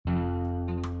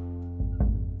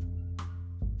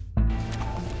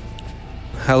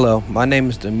Hello, my name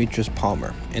is Demetrius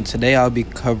Palmer, and today I'll be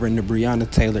covering the Breonna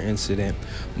Taylor incident,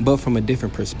 but from a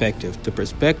different perspective. The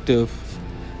perspective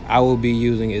I will be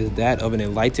using is that of an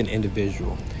enlightened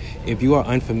individual. If you are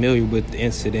unfamiliar with the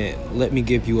incident, let me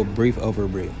give you a brief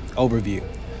overview.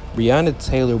 Breonna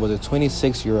Taylor was a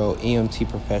 26-year-old EMT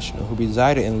professional who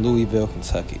resided in Louisville,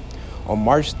 Kentucky. On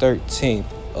March 13th,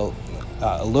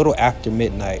 a little after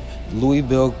midnight,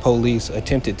 Louisville police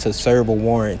attempted to serve a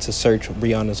warrant to search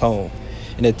Breonna's home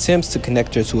in attempts to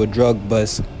connect her to a drug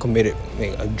bust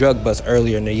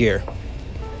earlier in the year.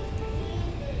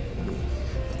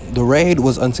 The raid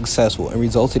was unsuccessful and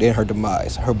resulted in her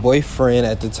demise, her boyfriend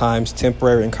at the time's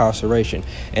temporary incarceration,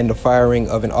 and the firing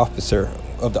of the officer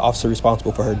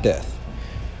responsible for her death.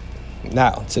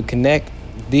 Now, to connect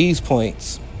these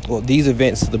events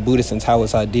to the Buddhist and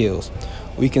Taoist ideals,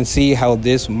 we can see how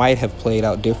this might have played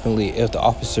out differently if the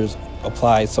officers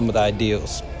applied some of the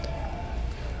ideals.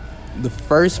 The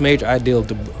first major ideal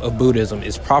of Buddhism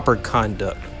is proper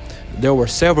conduct. There were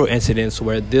several incidents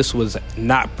where this was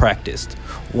not practiced,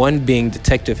 one being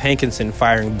Detective Hankinson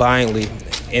firing blindly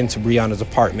into Breonna's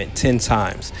apartment 10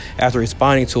 times after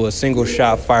responding to a single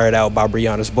shot fired out by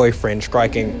Breonna's boyfriend,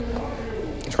 striking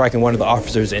one of the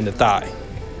officers in the thigh.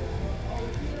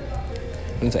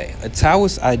 A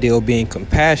Taoist ideal being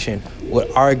compassion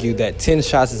would argue that 10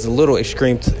 shots is a little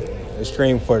extreme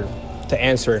to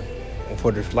answer for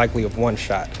the likely of one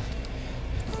shot.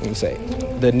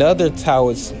 Another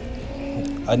Taoist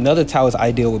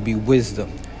ideal would be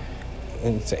wisdom.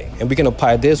 And we can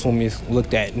apply this when we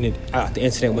looked at the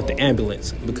incident with the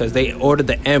ambulance, because they ordered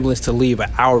the ambulance to leave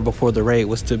an hour before the raid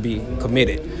was to be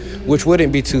committed, which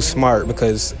wouldn't be too smart,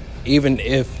 because even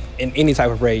if in any type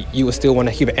of raid, you would still want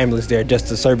to keep an ambulance there just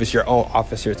to service your own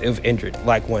officers if injured,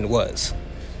 like one was.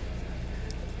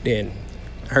 Then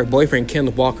her boyfriend,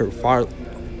 Kenneth Walker, fired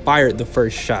the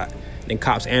first shot, and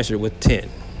cops answered with 10.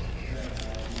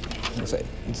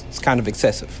 It's kind of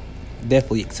excessive,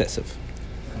 definitely excessive.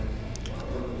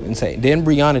 Then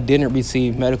Breonna didn't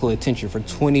receive medical attention for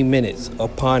 20 minutes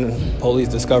upon police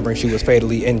discovering she was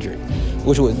fatally injured,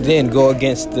 which would then go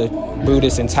against the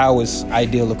Buddhist and Taoist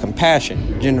ideal of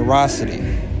compassion, generosity.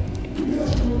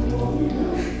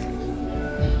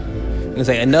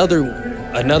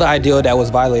 Another ideal that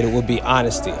was violated would be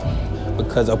honesty,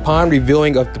 because upon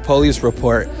reviewing of the police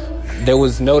report, there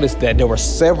was noticed that there were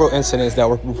several incidents that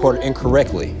were reported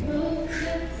incorrectly.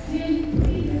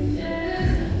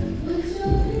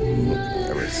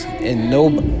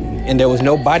 And there was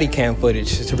no body cam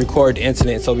footage to record the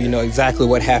incident, so we know exactly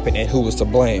what happened and who was to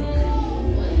blame.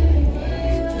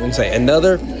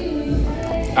 Another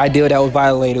ideal that was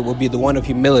violated would be the one of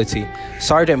humility.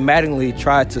 Sergeant Mattingly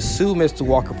tried to sue Mr.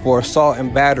 Walker for assault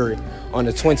and battery on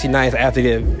the 29th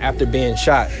after being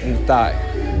shot in the thigh,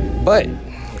 but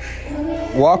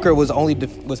Walker was only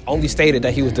stated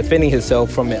that he was defending himself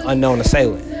from an unknown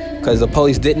assailant, because the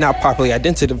police did not properly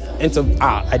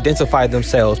identify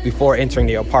themselves before entering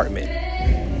the apartment.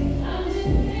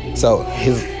 So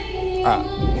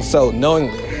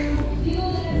knowingly,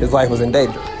 his life was in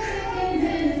danger.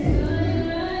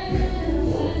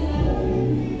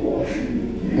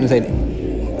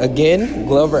 Again,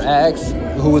 Glover asked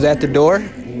who was at the door.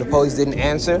 The police didn't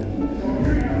answer,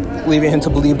 leaving him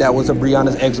to believe that was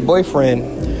Breonna's ex-boyfriend,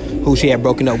 who she had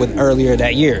broken up with earlier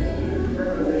that year.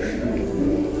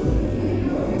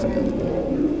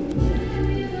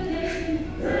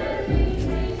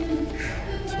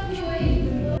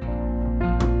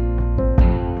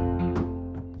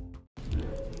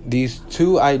 These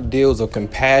two ideals of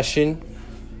compassion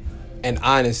and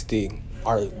honesty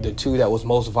are the two that was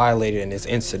most violated in this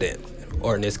incident,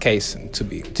 or in this case, to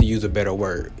use a better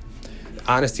word.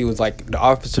 Honesty was like the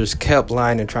officers kept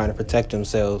lying and trying to protect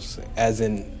themselves,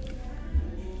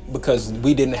 because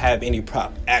we didn't have any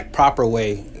proper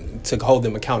way to hold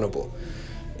them accountable.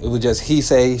 It was just he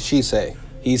say, she say,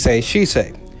 he say, she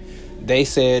say, they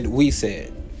said, we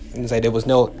said. And there was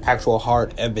no actual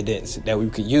hard evidence that we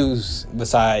could use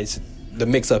besides the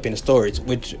mix-up in the stories,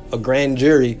 which a grand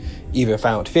jury even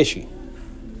found fishy.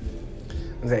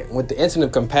 With the incident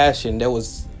of compassion, there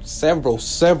was several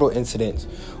incidents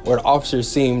where the officers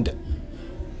seemed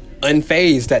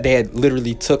unfazed that they had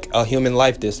literally took a human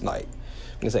life this night.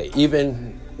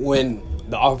 Even when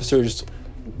the officers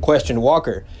questioned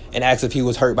Walker and asked if he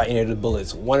was hurt by any of the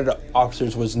bullets, one of the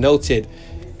officers was noted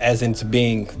as into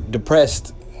being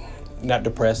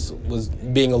was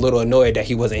being a little annoyed that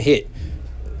he wasn't hit,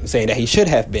 saying that he should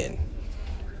have been.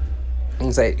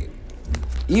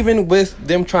 Even with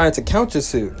them trying to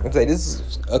countersuit, this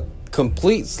is a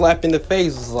complete slap in the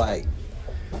face. It's like,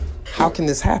 how can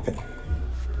this happen?